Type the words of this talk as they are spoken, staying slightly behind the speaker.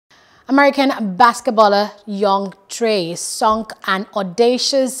American basketballer young Trae sunk an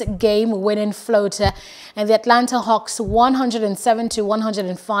audacious game-winning floater in the Atlanta Hawks'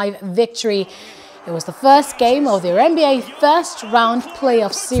 107-105 victory. It was the first game of their NBA first-round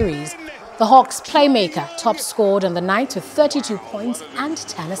playoff series. The Hawks playmaker top-scored on the night with 32 points and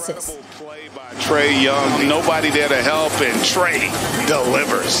 10 assists. Trae Young, nobody there to help, and Trae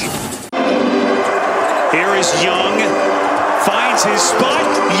delivers. Here is Young, finds his spot.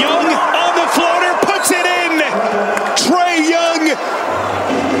 Young on the floater, puts it in. Trae Young.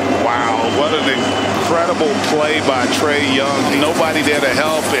 Wow, what an incredible play by Trae Young. Nobody there to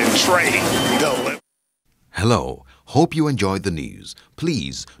help, and Trae delivers. Hello, hope you enjoyed the news.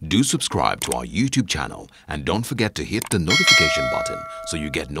 Please do subscribe to our YouTube channel and don't forget to hit the notification button so you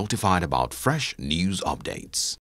get notified about fresh news updates.